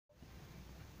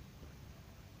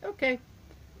Okay.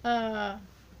 I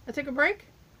took a break,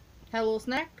 had a little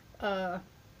snack,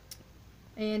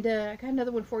 and I got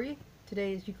another one for you.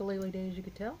 Today is ukulele day, as you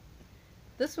could tell.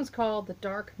 This one's called The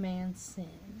Dark Man's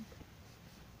Sin.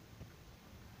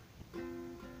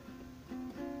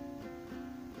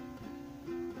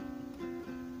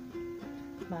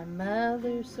 My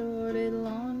mother sorted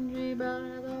laundry by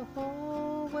the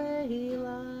hallway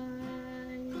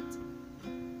light.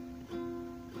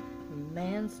 A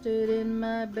man stood in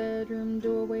my bedroom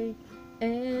doorway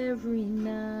every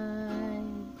night.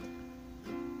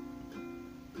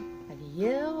 I'd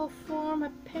yell for my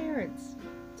parents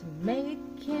to make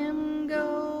him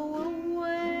go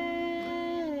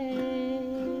away.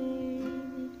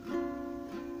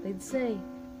 They'd say,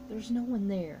 "There's no one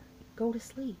there, go to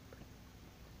sleep."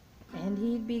 And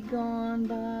he'd be gone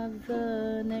by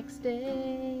the next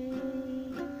day.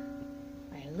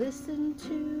 I listened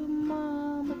to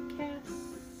Mama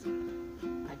Cass.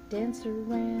 I'd dance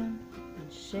around and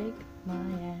shake my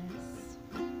ass.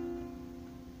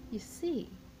 You see,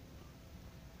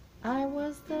 I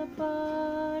was the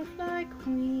butterfly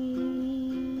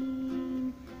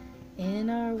queen. In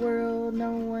our world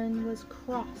no one was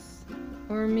cross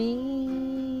or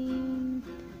mean.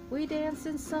 We danced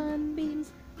in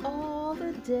sunbeams all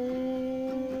the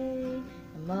day.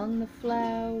 Among the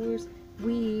flowers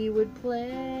we would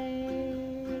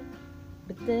play.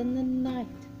 But then the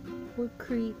night would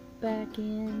creep back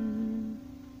in,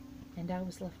 and I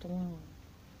was left alone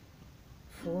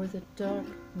for the dark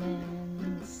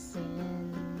man's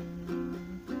sin.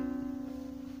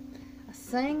 I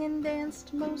sang and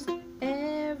danced most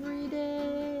every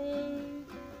day.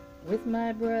 With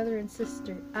my brother and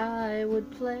sister I would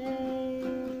play.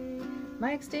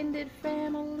 My extended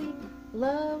family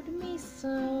loved me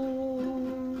so,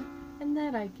 and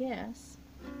that, I guess,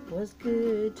 was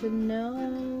good to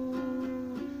know.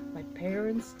 My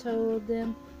parents told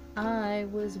them I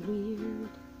was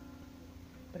weird,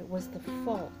 but it was the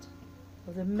fault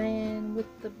of the man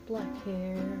with the black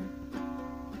hair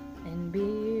and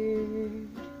beard.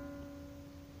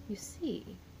 You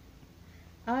see,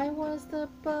 I was the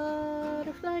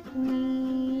butterfly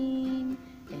queen.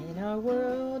 In our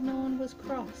world no one was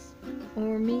cross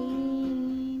or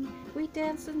mean. We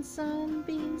danced in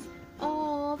sunbeams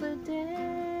all the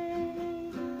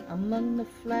day. Among the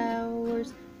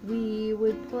flowers we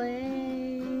would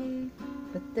play.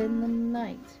 But then the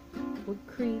night would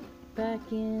creep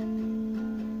back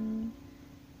in,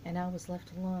 and I was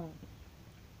left alone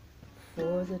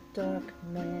for the dark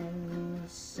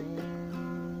man's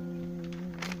sin.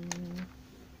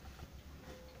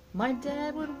 My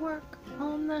dad would work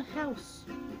on the house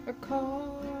or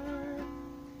car,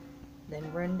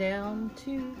 then run down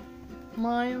to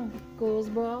my uncle's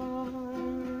bar.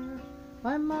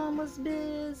 My mom was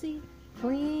busy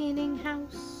cleaning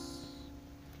house.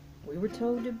 We were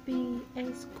told to be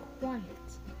as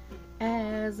quiet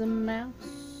as a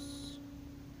mouse.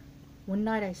 One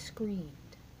night I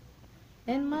screamed,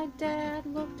 and my dad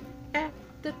looked at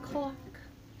the clock.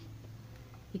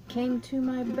 He came to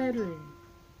my bedroom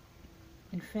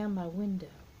and found my window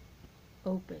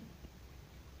open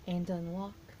and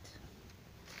unlocked.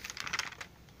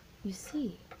 You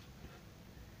see,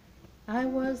 I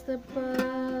was the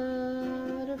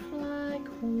butterfly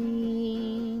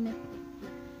queen.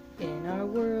 In our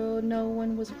world no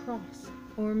one was cross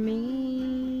or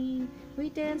mean. We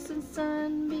danced in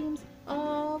sunbeams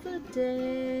all the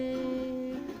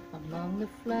day. Among the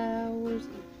flowers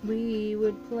we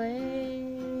would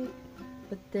play.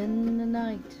 But then the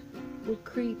night would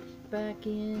creep back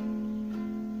in,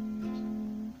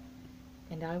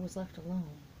 and I was left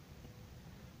alone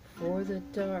for the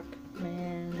dark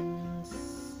man's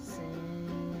sin.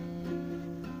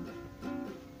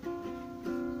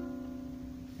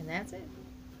 And that's it.